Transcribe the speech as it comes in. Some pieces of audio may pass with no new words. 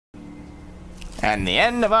And the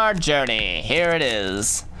end of our journey. Here it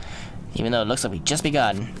is. Even though it looks like we just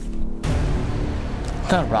begun.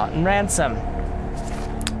 The Rotten Ransom.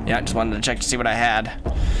 Yeah, I just wanted to check to see what I had.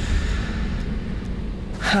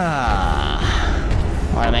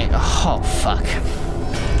 Oh fuck.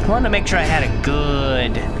 I wanted to make sure I had a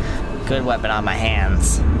good weapon on my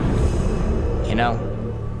hands. You know?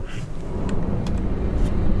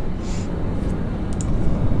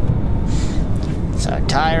 So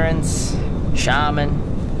tyrants, shaman,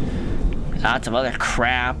 lots of other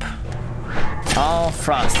crap. All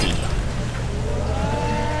frosty.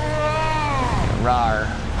 Rar,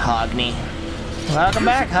 Hogni. Welcome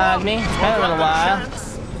back, Hogni. It's been a little while.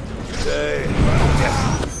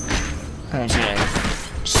 I'm just gonna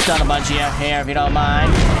stun a bunch of you here if you don't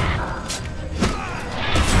mind.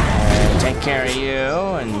 Take care of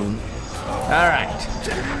you and... Alright.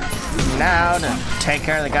 Now to take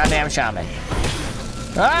care of the goddamn shaman.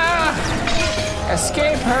 Ah!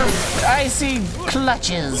 Escape her icy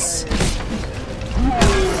clutches.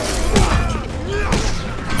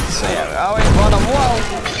 So yeah, we always want to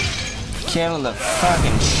kill the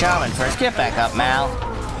fucking shaman first. Get back up, Mal.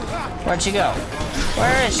 Where'd she go?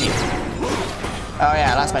 Where is she? Oh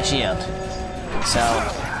yeah, I lost my shield. So,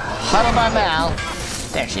 huddle by Mal.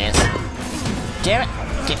 There she is. Damn it.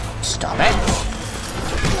 Stop it.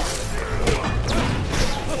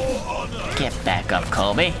 Get back up,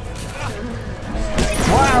 Colby.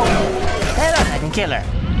 Wow! Hey look, I can kill her.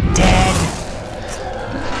 Dead.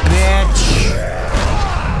 Bitch.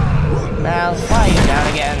 Mal, why are you down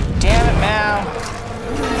again? Damn it, Mal.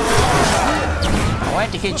 I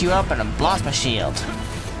went to get you up and I lost my shield.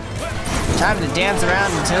 Time to dance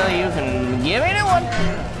around until you can give me a new one.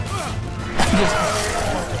 Just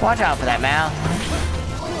watch out for that, Mal.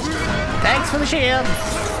 Thanks for the shield.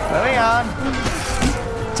 Moving on.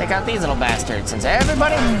 Take out these little bastards, since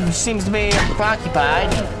everybody seems to be occupied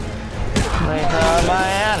with my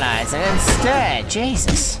allies. And instead,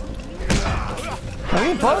 Jesus. Are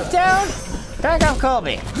we both down? Back up,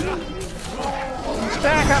 Colby.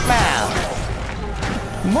 Back up, Mal.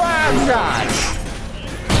 Wow, dodge.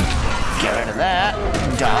 Get rid of that.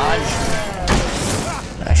 Dodge.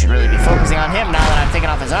 I should really be focusing on him now that I've taken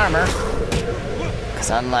off his armor. Because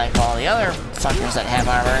unlike all the other fuckers that have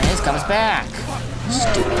armor, his comes back.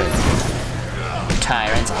 Stupid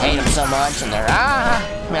tyrants. I hate them so much, and they're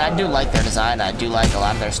I mean, I do like their design. I do like a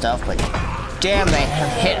lot of their stuff, but damn, they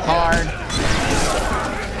hit hard.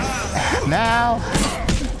 Now,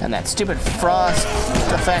 and that stupid frost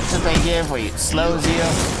effect that they give, where it slows you.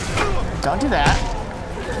 Don't do that.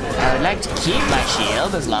 I would like to keep my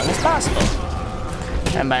shield as long as possible,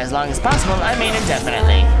 and by as long as possible, I mean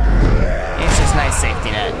indefinitely. It's just nice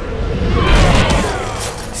safety net.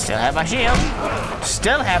 Still have my shield.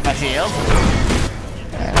 Still have my shield.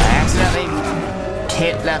 And I accidentally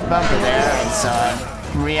hit left bumper there, and so I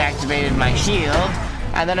reactivated my shield,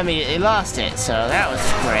 and then immediately lost it. So that was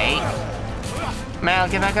great. Mal,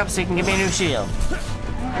 get back up so you can give me a new shield.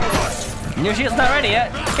 New shield's not ready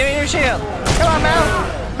yet. Give me a new shield. Come on, Mal.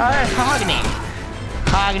 Alright, Hogni.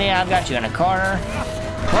 Hogni, I've got you in a corner.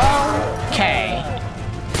 Okay.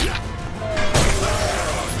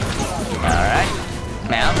 Alright.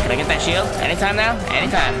 Mal, can I get that shield? Anytime now?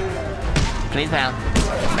 Anytime. Please, Mal.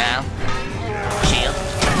 Mal. Shield.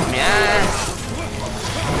 Yeah.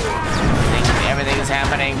 Everything is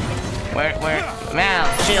happening. Where? Mal,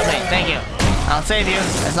 shield me. Thank you. I'll save you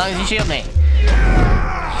as long as you shield me.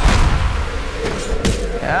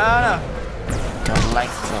 Oh no. Don't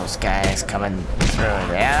like those guys coming through.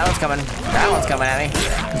 Yeah, that one's coming. That one's coming at me.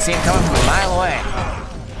 I can see it coming from a mile away.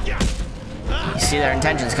 You see their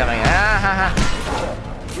intentions coming. Ah ha ha.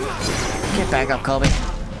 Get back up, Colby.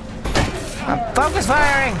 I'm focus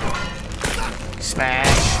firing.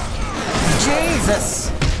 Smash.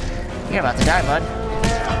 Jesus. You're about to die, bud.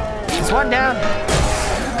 There's one down.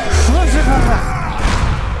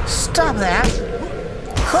 Stop that.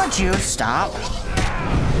 Could you stop?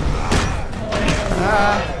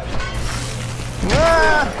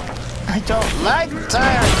 I don't like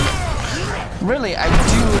tyrants. Really, I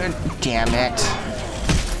do. Damn it.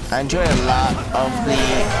 I enjoy a lot of the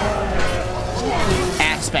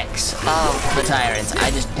aspects of the tyrants.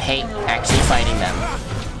 I just hate actually fighting them.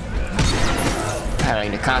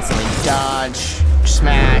 Having to constantly dodge,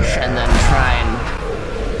 smash, and then try and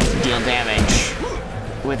deal damage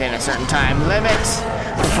within a certain time limit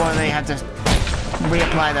before they have to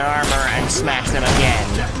reapply their armor and smash them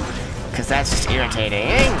again. Because that's just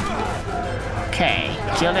irritating. Okay,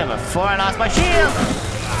 killed him before I lost my shield.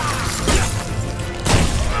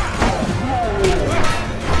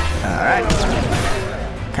 Alright.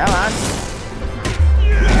 Come on.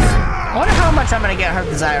 I wonder how much much I'm gonna get Heart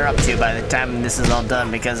Desire up to by the time this is all done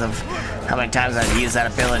because of how many times I've used that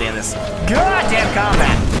ability in this goddamn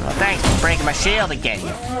combat. Well, thanks for breaking my shield again, you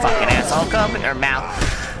fucking asshole. Go up or mouth.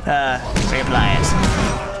 Reapply it.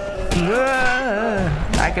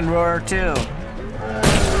 I can roar too.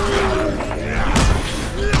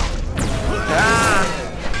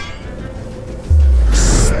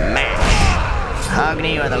 Smash!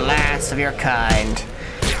 Hogni, you are the last of your kind.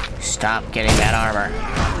 Stop getting that armor.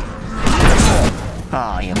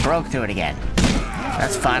 Oh, you broke through it again.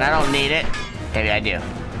 That's fine, I don't need it. Maybe I do.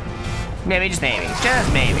 Maybe, just maybe.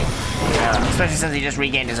 Just maybe. You know, especially since he just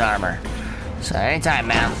regained his armor. So, anytime,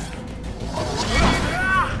 man.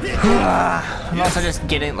 I'm also just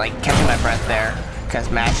getting, like, catching my breath there. Because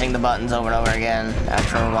mashing the buttons over and over again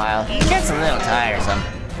after a while gets a little tiresome.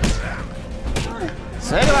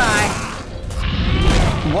 So do I.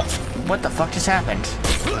 What the fuck just happened?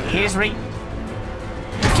 He just regained...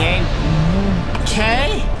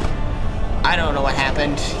 Okay? I don't know what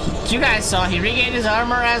happened. You guys saw he regained his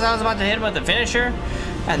armor as I was about to hit him with the finisher.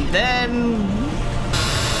 And then...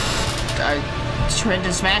 I tried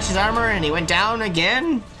to smash his armor and he went down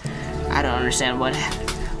again? I don't understand what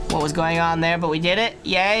was going on there, but we did it.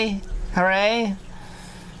 Yay. Hooray.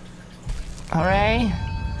 Hooray.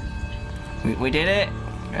 We did it.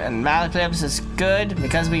 And Malaclips is good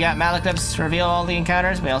because we got Malaclips to reveal all the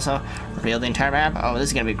encounters. We also revealed the entire map. Oh, this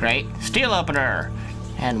is gonna be great. Steel opener.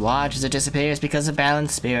 And watch as it disappears because of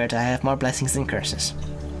balanced spirit. I have more blessings than curses.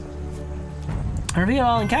 Reveal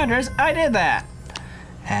all encounters. I did that.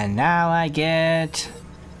 And now I get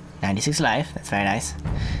 96 life. That's very nice.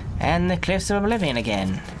 And the Cliffs of Oblivion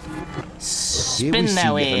again. Spin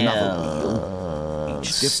that wheel.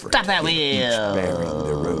 Stop that wheel. Each bearing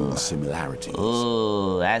their own similarities.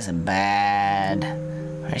 Ooh, that's bad.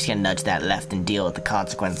 I'm just gonna nudge that left and deal with the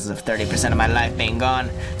consequences of 30% of my life being gone.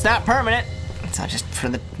 It's not permanent. It's not just for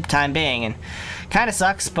the time being, and kind of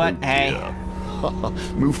sucks, but hey.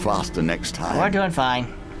 Move faster next time. We're doing fine.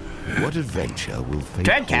 What adventure will fate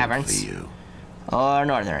Dread hold Caverns. for you? Or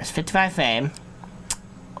Northerners. 55 fame.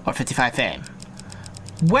 Or 55 fame.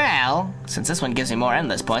 Well, since this one gives me more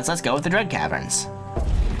endless points, let's go with the Dread Caverns.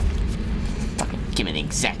 Fucking give me the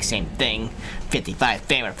exact same thing. 55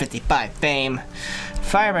 fame or 55 fame.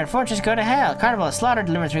 Firebrand Fortress, go to hell. Carnival of Slaughter,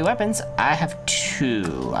 deliver 3 weapons. I have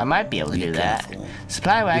 2. I might be able to do that.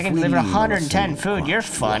 Supply Wagon, deliver 110 food. You're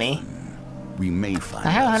funny. We may find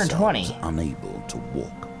I have 120. unable to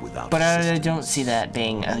walk without But I assistance. don't see that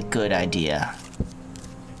being a good idea.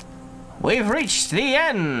 We've reached the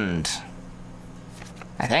end!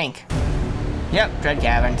 I think. Yep, Dread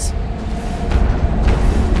Caverns.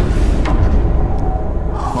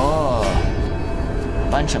 Oh.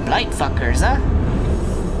 Bunch of blight fuckers, huh?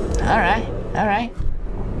 Alright, alright.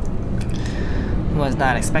 Was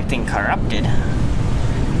not expecting Corrupted.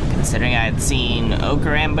 Considering I had seen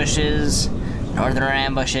Ochre ambushes, Northerner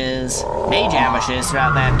ambushes, Mage ambushes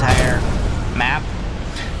throughout that entire map.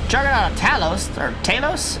 Juggernaut of Talos, or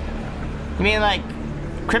Talos? You mean like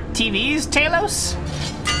Crypt TV's Talos?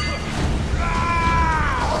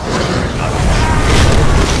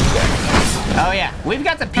 Oh yeah, we've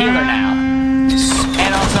got the Peeler now.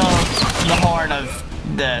 And also the Horn of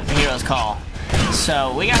the Hero's Call.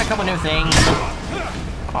 So we got a couple new things.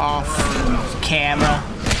 Off camera.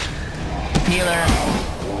 Peeler.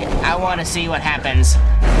 I want to see what happens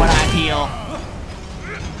when I peel.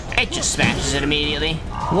 It just smashes it immediately.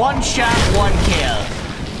 One shot, one kill.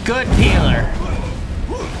 Good Peeler.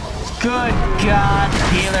 Good God,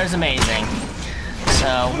 Peeler's amazing.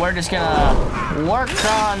 So we're just gonna work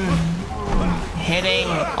on hitting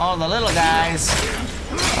all the little guys,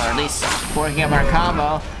 or at least working up our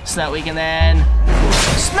combo, so that we can then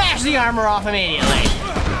smash the armor off immediately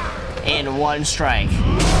in one strike.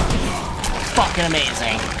 Fucking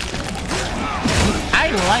amazing. I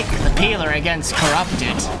like the Peeler against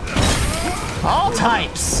Corrupted. All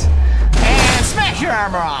types. And smash your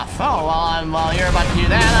armor off. Oh, while you're about to do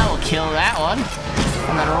that, I will kill that one.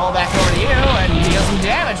 I'm gonna roll back over to you and deal some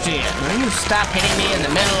damage to you. Will you stop hitting me in the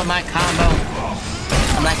middle of my combo?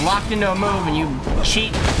 I'm like locked into a move and you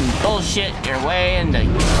cheat and bullshit your way into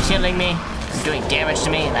killing me and doing damage to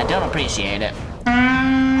me, and I don't appreciate it.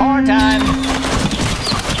 Horror time.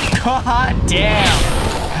 God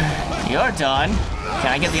damn. You're done.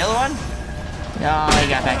 Can I get the other one? No, he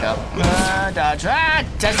got back up. Dodge. Ah,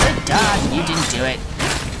 that's a dodge. You didn't do it.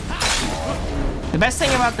 The best thing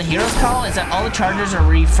about the Hero's Call is that all the charges are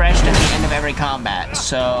refreshed at the end of every combat.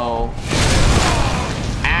 So,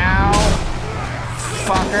 ow,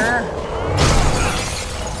 fucker.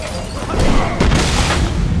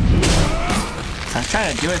 I was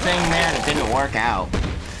trying to do a thing there and it didn't work out.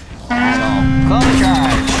 At all. Call the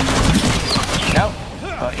charge. Nope.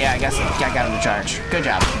 Oh, yeah, I guess I got him to charge. Good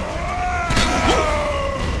job.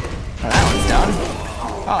 Well, that one's done.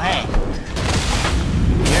 Oh, hey.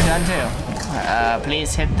 You're done too.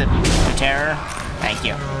 Please hit the terror. Thank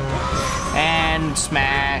you. And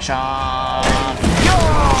smash off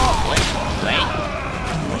your... Wait.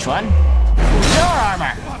 Which one? Your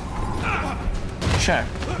armor. Sure.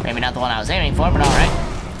 Maybe not the one I was aiming for, but alright.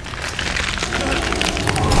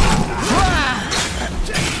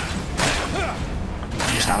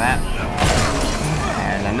 Saw that.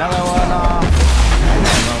 And another one off. And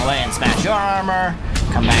then go away and smash your armor.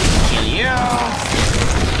 Come back and kill you.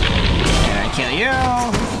 And I kill you.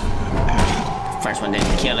 First one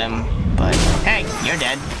didn't kill him, but hey, you're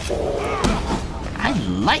dead. I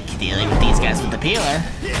like dealing with these guys with the peeler.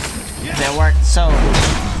 There weren't so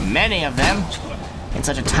many of them in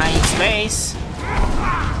such a tiny space.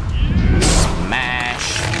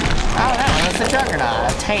 Smash. Oh, that one was the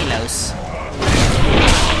Juggernaut, Talos.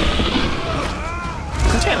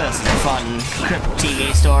 Talos is a fun Crypt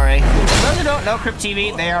TV story. For those who don't know Crypt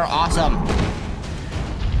TV, they are awesome.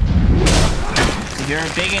 If you're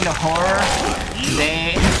big into horror,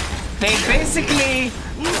 they basically,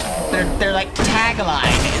 they're like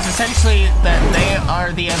tagline. It's essentially that they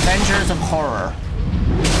are the Avengers of horror.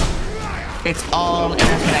 It's all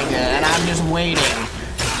interconnected, and I'm just waiting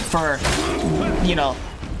for, you know,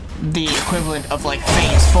 the equivalent of like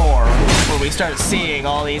Phase 4, where we start seeing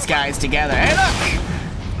all these guys together. Hey look!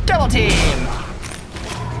 Double team!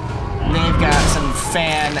 They've got some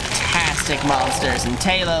fantastic monsters, and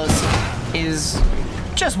Talos is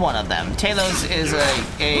just one of them. Talos is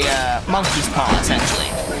a monkey's paw, essentially.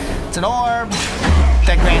 It's an orb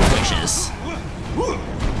that grants wishes.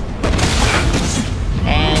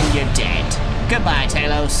 And you're dead. Goodbye,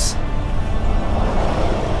 Talos.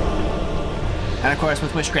 And of course,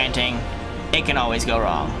 with wish granting, it can always go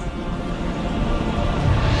wrong.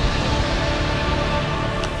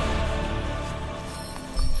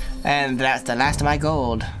 And that's the last of my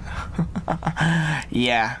gold.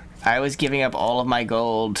 Yeah, I was giving up all of my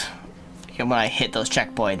gold when I hit those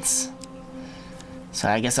checkpoints. So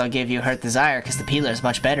I guess I'll give you Hurt Desire, because the peeler is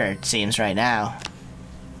much better, it seems, right now.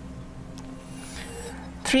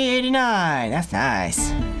 389, that's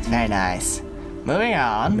nice. It's very nice. Moving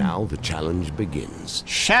on. Now the challenge begins.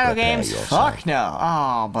 Shadow Prepare games? yourself. Fuck no.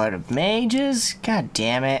 Oh, but mages? God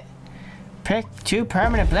damn it. Pick 2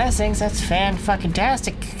 permanent blessings. That's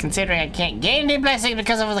fan-fucking-tastic, considering I can't gain any blessings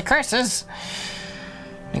because of the curses.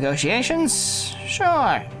 Negotiations?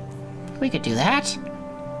 Sure. We could do that.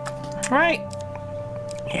 Right.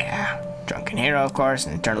 Yeah. Drunken Hero, of course,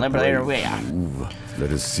 and Eternal Liberator. Yeah. Let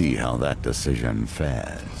us see how that decision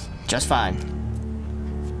fares. Just fine.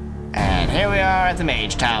 And here we are at the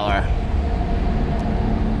Mage Tower.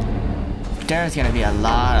 There's gonna be a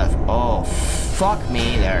lot of... Oh, fuck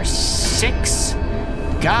me. There are 6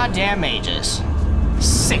 goddamn mages.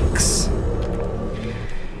 6.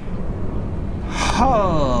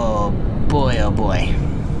 Oh, boy, oh, boy.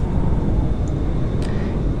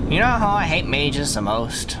 You know how I hate mages the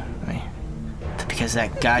most? I mean, because of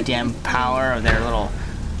that goddamn power of their little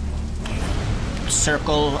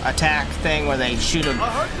circle attack thing where they shoot a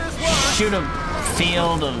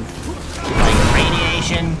field of like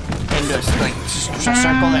radiation into a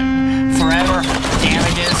circle that forever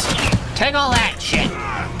damages. Take all that shit.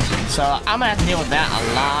 So I'm gonna have to deal with that a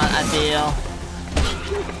lot, I feel.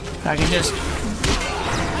 I can just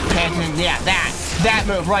pay attention. Yeah, that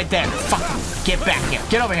move right there. Fucking get back here.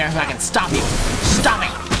 Get over here so I can stop you. Stop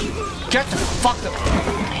it. Get the fuck up.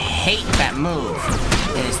 I hate that move.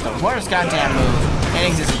 It is the worst goddamn move in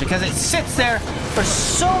existence because it sits there for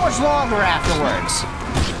so much longer afterwards.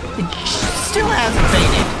 It still hasn't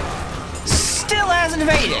faded. Still hasn't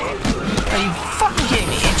faded. Are you fucking kidding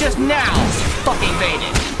me? It just now fucking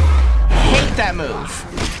faded. Hate that move.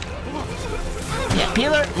 Yeah,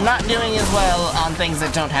 Peeler not doing as well on things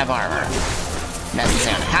that don't have armor.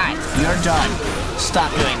 Necessarily. Hi, you're done.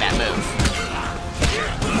 Stop doing that move.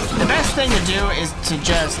 The best thing to do is to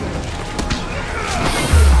just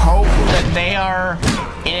hope that they are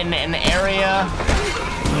in an area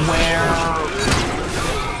where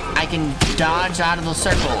I can dodge out of those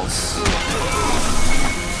circles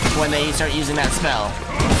when they start using that spell.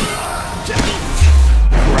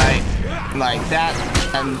 Right. Like that,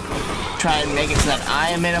 and try and make it so that I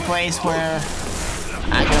am in a place where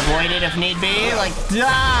I can avoid it if need be. Like,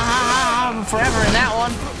 forever in that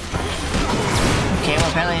one. Okay, well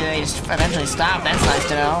apparently they just eventually stop. That's nice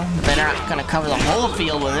to know. They're not gonna cover the whole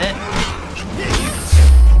field with it.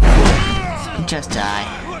 Just die.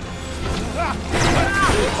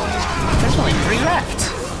 There's only 3 left.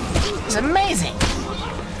 is amazing.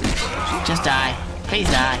 Just die. Please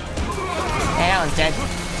die. Hey, Alan's dead.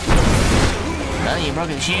 Well, you broke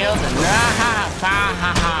the shield and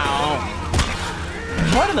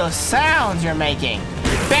what are those sounds you're making?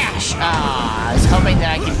 Bash! Ah, I was hoping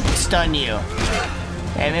that I could stun you.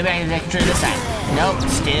 Hey, maybe I can try this time. Nope,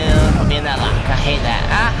 still put me in that lock. I hate that.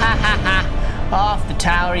 Ah ha ha ha. Off the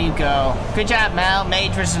tower you go. Good job, Mal.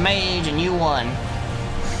 Mage versus mage, and you won.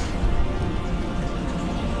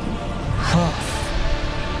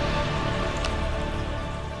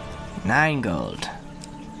 9 gold.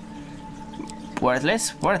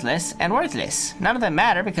 Worthless, worthless, and worthless. None of them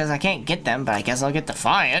matter because I can't get them, but I guess I'll get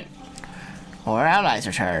Defiant. Or Allies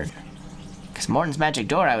Return. Because Morton's Magic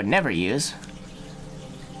Door I would never use.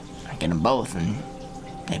 I get them both, and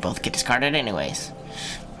they both get discarded anyways.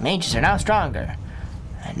 Mages are now stronger.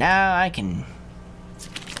 And now I can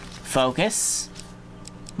focus.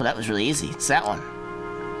 Well, that was really easy. It's that one.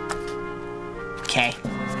 Okay.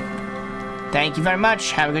 Thank you very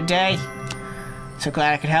much. Have a good day. So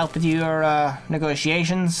glad I could help with your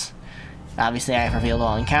negotiations. Obviously, I have revealed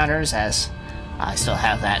all encounters, as I still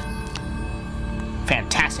have that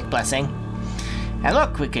fantastic blessing. And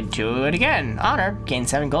look, we could do it again. Honor. Gain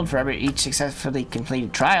 7 gold for each successfully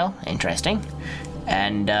completed trial. Interesting.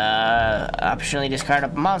 And optionally discard a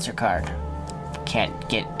monster card. Can't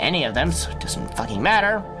get any of them, so it doesn't fucking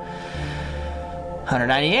matter.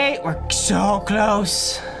 198. We're so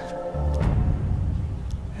close.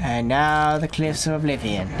 And now the Cliffs of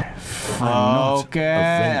Oblivion. Focus.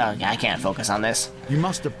 Oh, I can't focus on this. You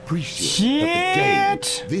must appreciate that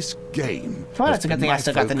the game, this game, well, it's a good thing I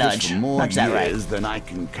still got the nudge. Nudge that right. Than I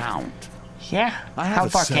can count. Yeah. How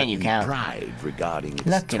far can you count? Pride regarding its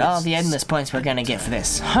Look at all the endless points we're gonna get for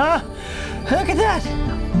this. Huh? Look at that.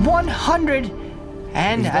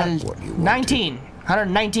 119.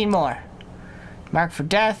 119 more. Mark for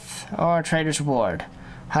death or trader's reward.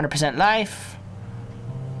 100% life.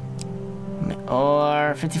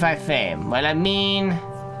 Or 55 fame. Well, I mean...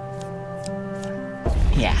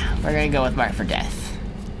 yeah, we're gonna go with Mark for Death.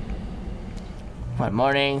 One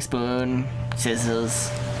morning, spoon,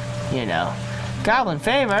 sizzles, you know. Goblin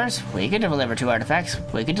favors, we could deliver 2 artifacts.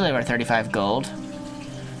 We could deliver 35 gold.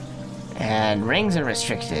 And rings are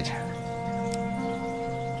restricted.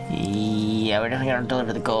 Yeah, we're definitely gonna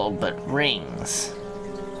deliver the gold, but rings.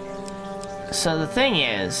 So the thing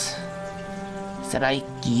is that I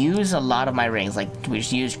use a lot of my rings, like we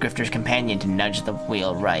just used Grifter's Companion to nudge the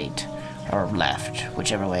wheel right or left,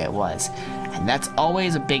 whichever way it was, and that's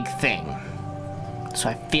always a big thing. So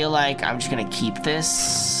I feel like I'm just gonna keep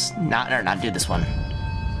this, not do this one.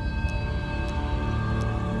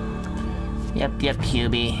 Yep,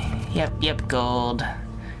 QB. Yep, gold.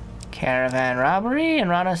 Caravan robbery and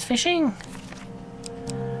Rana's fishing.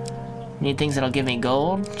 Need things that'll give me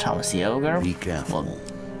gold. Thomas the Ogre. Be careful. Well,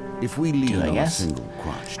 if we leave on a single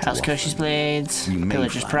crutch, House Koshi's Blades,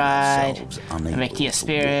 Pillager's Pride, Amictia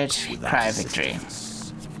Spirit, Cry of Victory.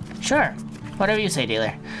 Sure, whatever you say,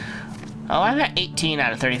 dealer. Oh, I've got 18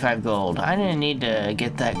 out of 35 gold. I didn't need to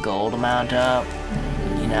get that gold amount up,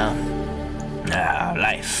 you know.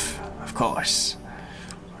 Life, of course.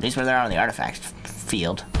 At least where they're on the artifact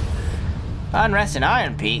field. Unrest in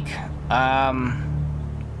Iron Peak. I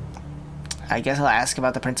guess I'll ask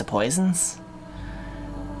about the Prince of Poisons.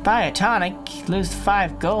 Buy a tonic, lose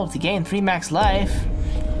 5 gold to gain 3 max life.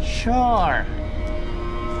 Sure.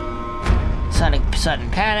 Sudden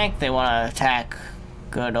panic, they want to attack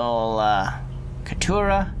good old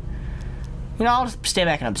Katura. You know, I'll just stay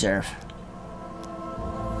back and observe.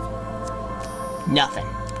 Nothing.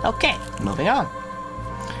 Okay, moving on.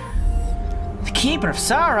 The Keeper of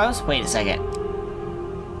Sorrows. Wait a second.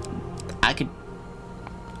 I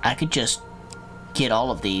could just get all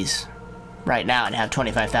of these right now and have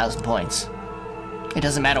 25,000 points. It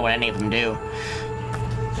doesn't matter what any of them do.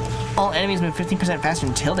 All enemies move 15% faster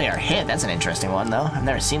until they are hit. That's an interesting one, though. I've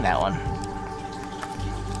never seen that one.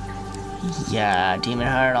 Yeah, Demon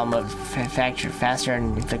Heart, I'll move faster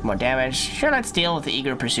and inflict more damage. Sure, let's deal with the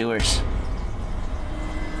Eager Pursuers.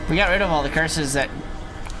 We got rid of all the curses that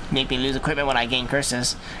make me lose equipment when I gain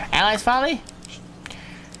curses. Allies Folly?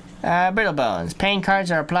 Brittle Bones. Pain cards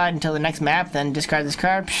are applied until the next map, then discard this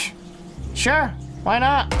card. Psh. Sure, why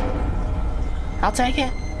not? I'll take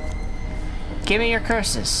it. Give me your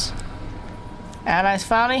curses. Allies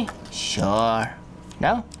Folly? Sure.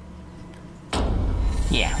 No?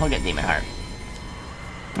 Yeah, we'll get Demon Heart.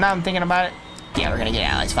 Now I'm thinking about it. Yeah, we're gonna get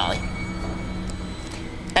Allies Folly.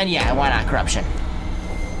 And yeah, why not Corruption?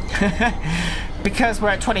 Because we're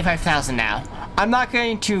at 25,000 now. I'm not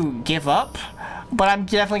going to give up, but I'm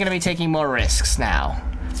definitely gonna be taking more risks now.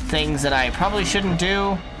 Things that I probably shouldn't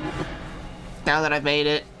do. now that I've made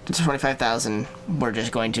it to 25,000, we're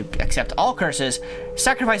just going to accept all curses,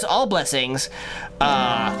 sacrifice all blessings,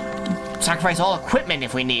 sacrifice all equipment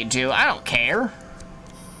if we need to. I don't care.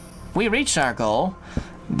 We reached our goal.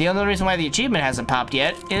 The only reason why the achievement hasn't popped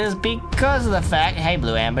yet is because of the fact, hey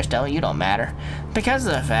Blue Ambush, you don't matter, because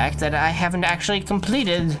of the fact that I haven't actually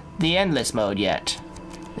completed the Endless mode yet.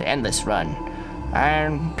 The Endless run.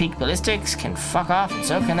 Iron Peak Ballistics can fuck off, and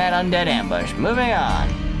so can that Undead Ambush. Moving on.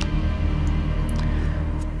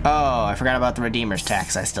 Oh, I forgot about the Redeemer's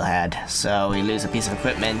tax I still had, so we lose a piece of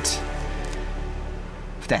equipment.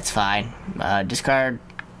 That's fine. Discard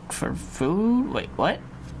for food? Wait, what?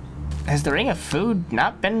 Has the Ring of Food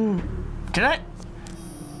not been... Did I...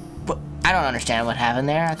 I don't understand what happened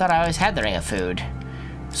there. I thought I always had the Ring of Food.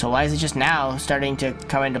 So why is it just now starting to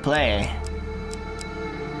come into play?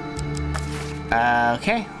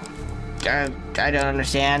 Okay. I don't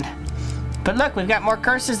understand. But look, we've got more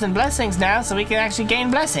curses than blessings now, so we can actually gain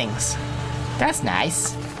blessings. That's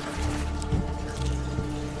nice.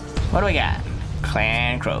 What do we got?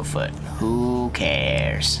 Clan Crowfoot. Who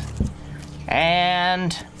cares?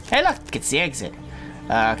 And... hey look, it's the exit.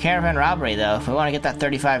 Caravan robbery though, if we want to get that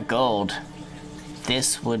 35 gold,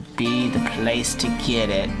 this would be the place to get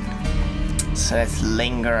it. So let's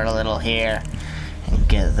linger a little here and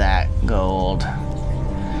get that gold.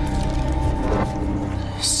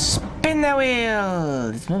 Spin the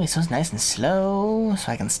wheel! This movie so nice and slow,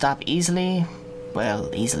 so I can stop easily.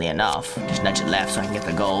 Well, easily enough. Just nudge it left so I can get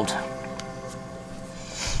the gold.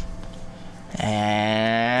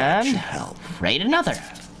 And... raid another.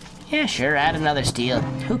 Yeah, sure, add another steel.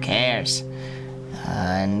 Who cares?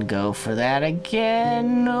 And go for that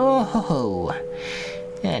again. Oh,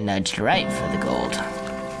 and nudged right for the gold.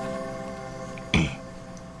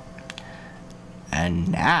 And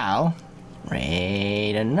now,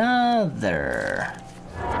 raid another.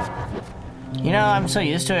 You know, I'm so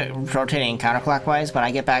used to it rotating counterclockwise, but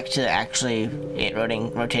I get back to actually it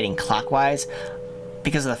rotating clockwise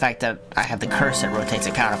because of the fact that I have the curse that rotates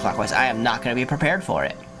it counterclockwise. I am not going to be prepared for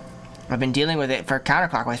it. I've been dealing with it for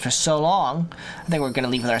counterclockwise for so long, I think we're going to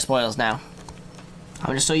leave with our spoils now.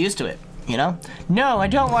 I'm just so used to it, you know? No, I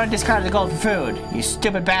don't want to discard the gold for food, you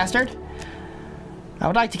stupid bastard. I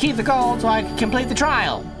would like to keep the gold so I can complete the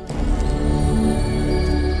trial.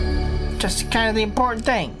 Just kind of the important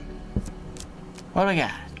thing. What do we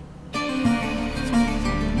got?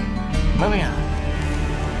 Moving on.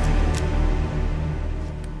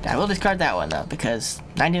 I will discard that one though, because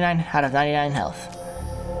 99 out of 99 health.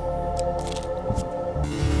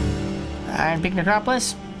 Iron Peak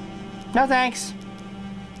Necropolis? No thanks.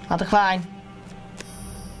 I'll decline.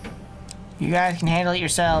 You guys can handle it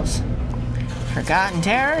yourselves. Forgotten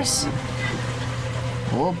Terrors?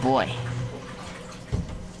 Oh boy.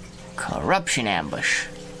 Corruption Ambush.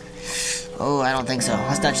 Oh, I don't think so.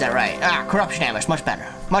 Let's nudge that right. Ah, Corruption Ambush. Much better.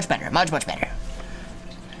 Much better. Much, much better.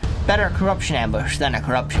 Better Corruption Ambush than a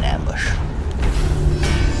Corruption Ambush.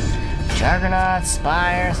 Juggernauts,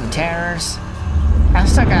 Spires, and Terrors. I've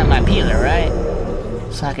still got my peeler, right?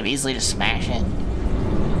 So I could easily just smash it.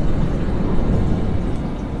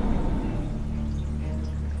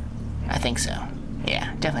 I think so.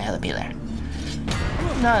 Yeah, definitely have the peeler.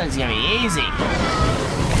 No, it's gonna be easy.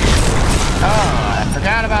 Oh, I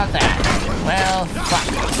forgot about that. Well, fuck.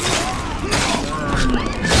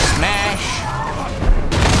 Smash.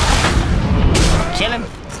 Kill him.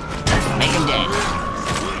 Make him dead.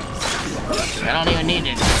 I don't even need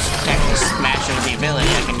to actually smash him with the ability.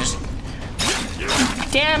 I can just...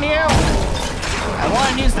 Damn you! I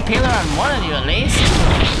wanted to use the peeler on one of you at least.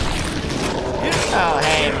 Oh,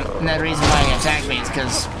 hey, and the reason why he attacked me is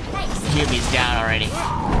because Hubie's down already.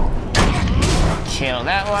 Kill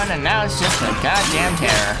that one, and now it's just a goddamn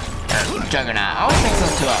terror. Or Juggernaut. I always mix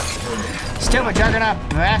those two up. Stupid Juggernaut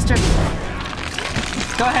bastard.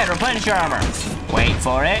 Go ahead, replenish your armor. Wait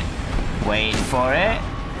for it. Wait for it.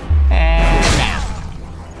 And now.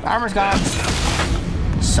 Armor's gone.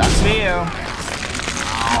 Sucks for you.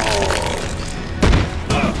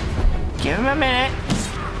 Give him a minute.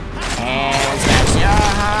 And smash the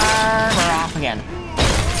armor off again.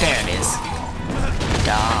 There it is.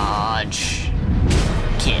 Dodge.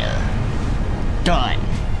 Kill. Done.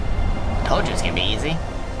 Told you it's gonna be easy.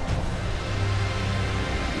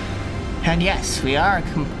 And yes, we are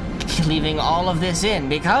leaving all of this in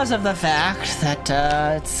because of the fact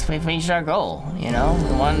that we've reached our goal. You know,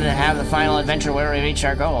 we wanted to have the final adventure where we reached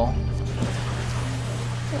our goal.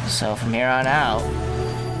 So from here on out,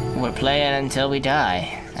 we're playing until we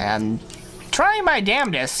die. And I'm trying my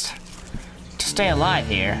damnedest to stay alive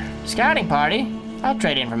here. Scouting party. I'll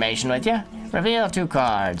trade information with you. Reveal 2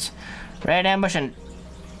 cards. Red Ambush and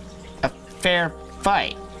a fair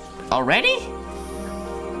fight. Already?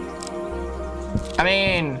 I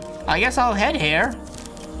mean, I guess I'll head here.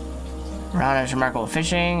 Rauner's remarkable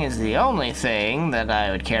fishing is the only thing that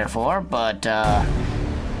I would care for, but,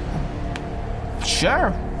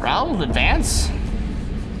 sure, I'll advance.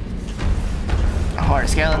 Horde of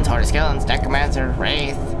Skeletons, Necromancer,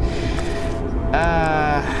 Wraith.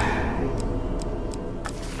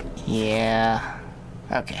 Yeah.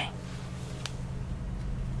 Okay.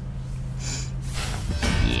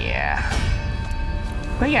 Yeah.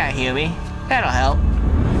 We got Hubie. That'll help.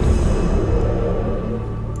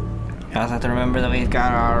 You also have to remember that we've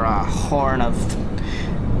got our Horn of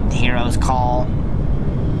the Hero's Call.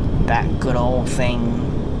 That good old thing.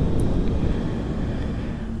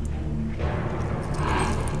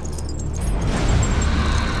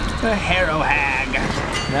 The Harrow Hag.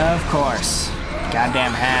 Of course.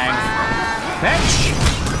 Goddamn hag. Bitch!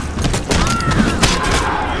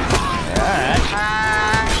 Alright.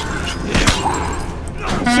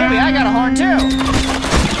 Shibby, I got a horn too!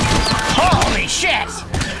 Holy shit!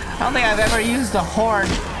 I don't think I've ever used a horn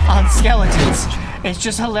on skeletons. It's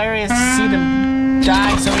just hilarious to see them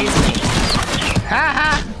die so easily.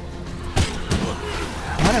 Haha!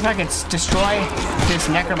 I wonder if I could destroy this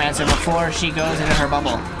Necromancer before she goes into her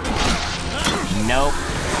bubble. Nope.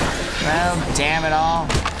 Well, damn it all.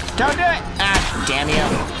 Don't do it! Ah, damn you.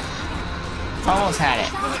 Almost had it.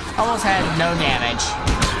 Almost had no damage.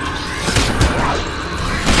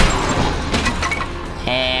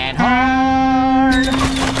 And hard!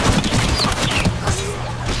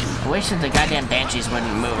 I wish that the goddamn Banshees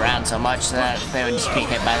wouldn't move around so much so that they would just be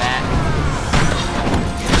hit by that.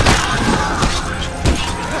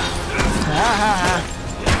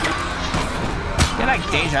 I feel like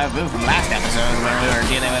deja vu from last episode where we were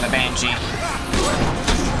dealing with a Banshee.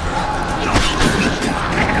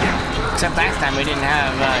 Except last time we didn't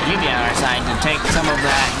have Hubie on our side to take some of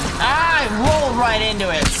that. I rolled right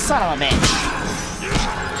into it, son of a bitch.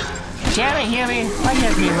 Damn it, Hubie, why'd you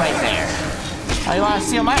have to be right there? Oh, you want to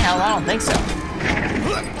steal my health? I don't think so.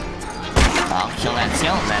 I'll kill that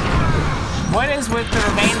skeleton then. What is with the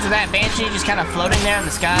remains of that Banshee just kind of floating there in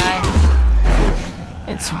the sky?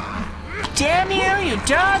 It's... Damn you, you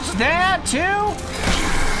dodged that too?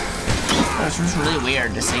 It's just really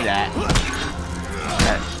weird to see that.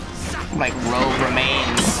 That, like, rogue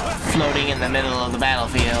remains floating in the middle of the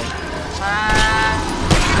battlefield.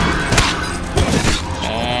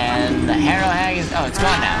 And the Harrow Hag is... Oh, it's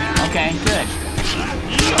gone now. Okay, good.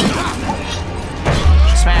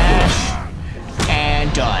 Smash.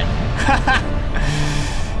 And done.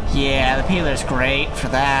 Yeah, the peeler's great for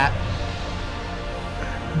that.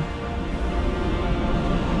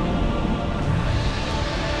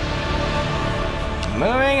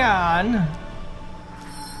 Moving on.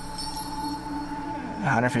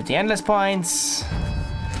 150 endless points.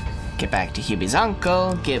 Get back to Hubie's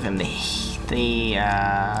uncle. Give him the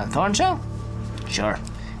thorn shell? Sure.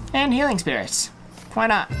 And healing spirits. Why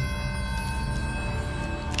not?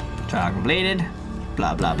 Trial completed.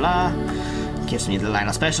 Blah, blah, blah. Gives me the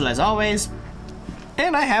Lionel special as always.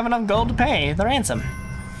 And I have enough gold to pay the ransom.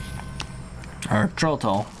 Or troll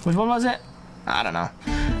toll. Which one was it? I don't know.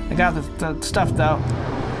 I got the stuff though.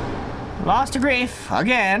 Lost to Grief,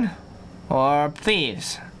 again. Or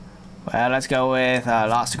Thieves. Well, let's go with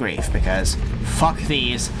Lost to Grief, because fuck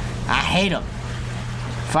thieves. I hate them.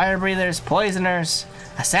 Fire breathers, poisoners,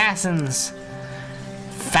 assassins,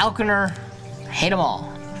 falconer. Hate them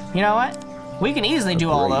all. You know what? We can easily do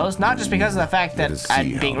all those, not just because of the fact that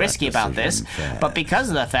I'm being risky about this, but because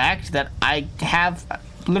of the fact that I have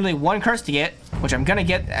literally one curse to get, which I'm gonna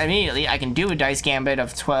get immediately. I can do a dice gambit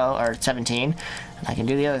of 12 or 17, and I can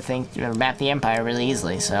do the other thing, map the Empire really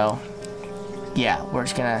easily. So, yeah, we're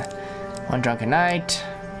just gonna one Drunken Knight,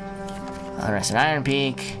 Unrested Iron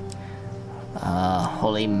Peak,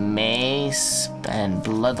 Holy Mace, and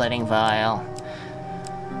Bloodletting Vial.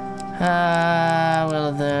 Will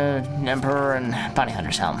of the Emperor and Bounty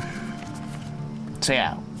Hunter's Helm. So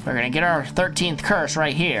yeah, we're gonna get our 13th curse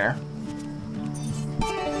right here.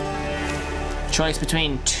 Choice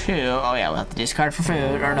between two. Oh yeah, we'll have to discard for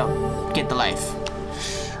food, or no, get the life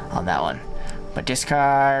on that one. But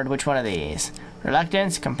discard which one of these?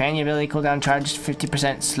 Reluctance, companion ability cooldown charged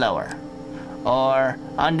 50% slower. Or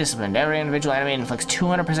Undisciplined, every individual enemy inflicts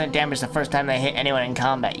 200% damage the first time they hit anyone in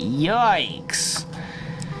combat. Yikes!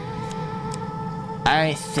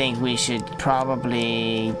 I think we should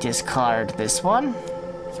probably discard this one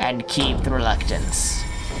and keep the Reluctance.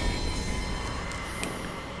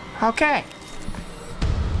 Okay.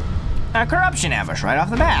 A Corruption Ambush right off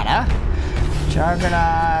the bat, huh?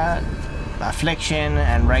 Juggernaut, Affliction,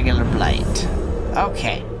 and Regular Blight.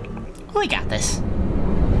 Okay. We got this.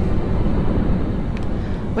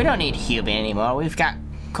 We don't need Hubie anymore. We've got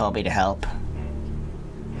Colby to help.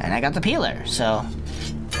 And I got the peeler, so...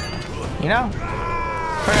 You know?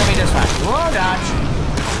 We're gonna be just fine. Whoa, dodge!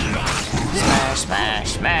 Smash,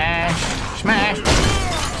 smash, smash, smash!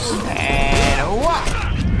 And what?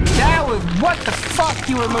 That was... What the fuck?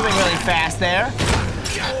 You were moving really fast there.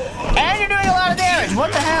 And you're doing a lot of damage.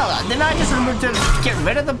 What the hell? Didn't I just remove to get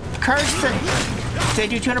rid of the curse that they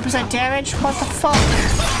do 200% damage? What the fuck?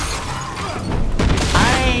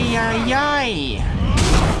 Ay, ay, ay.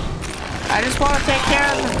 I just want to take care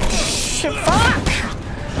of the shit. Fuck!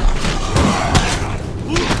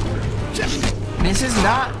 This is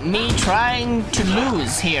not me trying to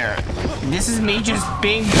lose here. This is me just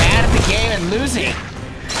being bad at the game and losing.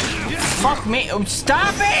 Fuck me. Oh,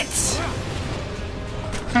 stop it!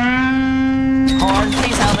 Horn,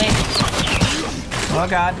 please help me. Oh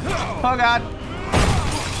god. Oh god.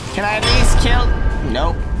 Can I at least kill?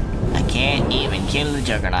 Nope. I can't even kill the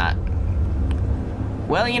Juggernaut.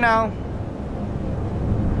 Well, you know.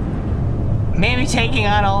 Maybe taking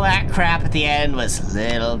on all that crap at the end was a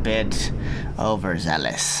little bit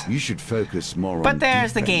overzealous. You should focus more on But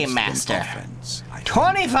there's the Game Master.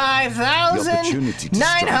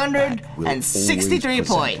 25,963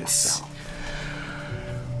 points.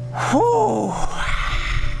 Whew.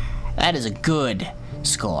 That is a good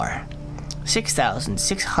score.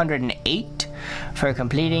 6,608 for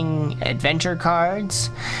completing adventure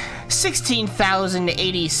cards.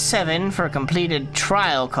 16,087 for completed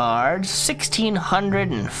trial cards,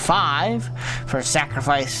 1,605 for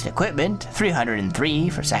sacrificed equipment, 303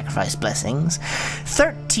 for sacrificed blessings,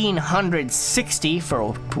 1,360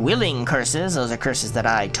 for willing curses. Those are curses that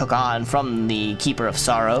I took on from the Keeper of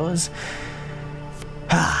Sorrows.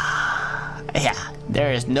 Yeah,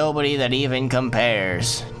 there is nobody that even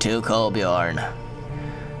compares to Kolbjorn.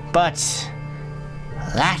 But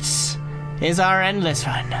that is our endless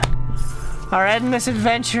run. Our endless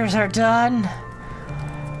adventures are done.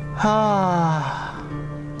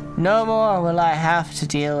 No more will I have to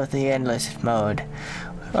deal with the endless mode.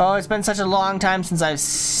 Oh, it's been such a long time since I've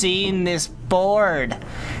seen this board.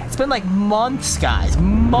 It's been like months, guys.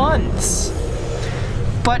 Months.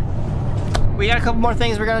 But we got a couple more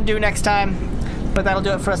things we're gonna do next time. But that'll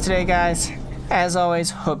do it for us today, guys. As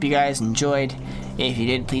always, hope you guys enjoyed. If you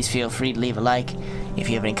did, please feel free to leave a like. If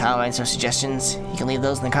you have any comments or suggestions, you can leave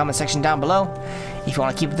those in the comment section down below. If you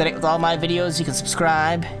want to keep up to date with all my videos, you can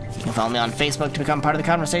subscribe. You can follow me on Facebook to become part of the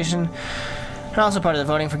conversation. And also part of the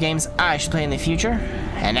voting for games I should play in the future.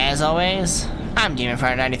 And as always, I'm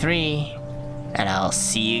DemonFighter93. And I'll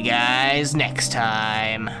see you guys next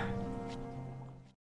time.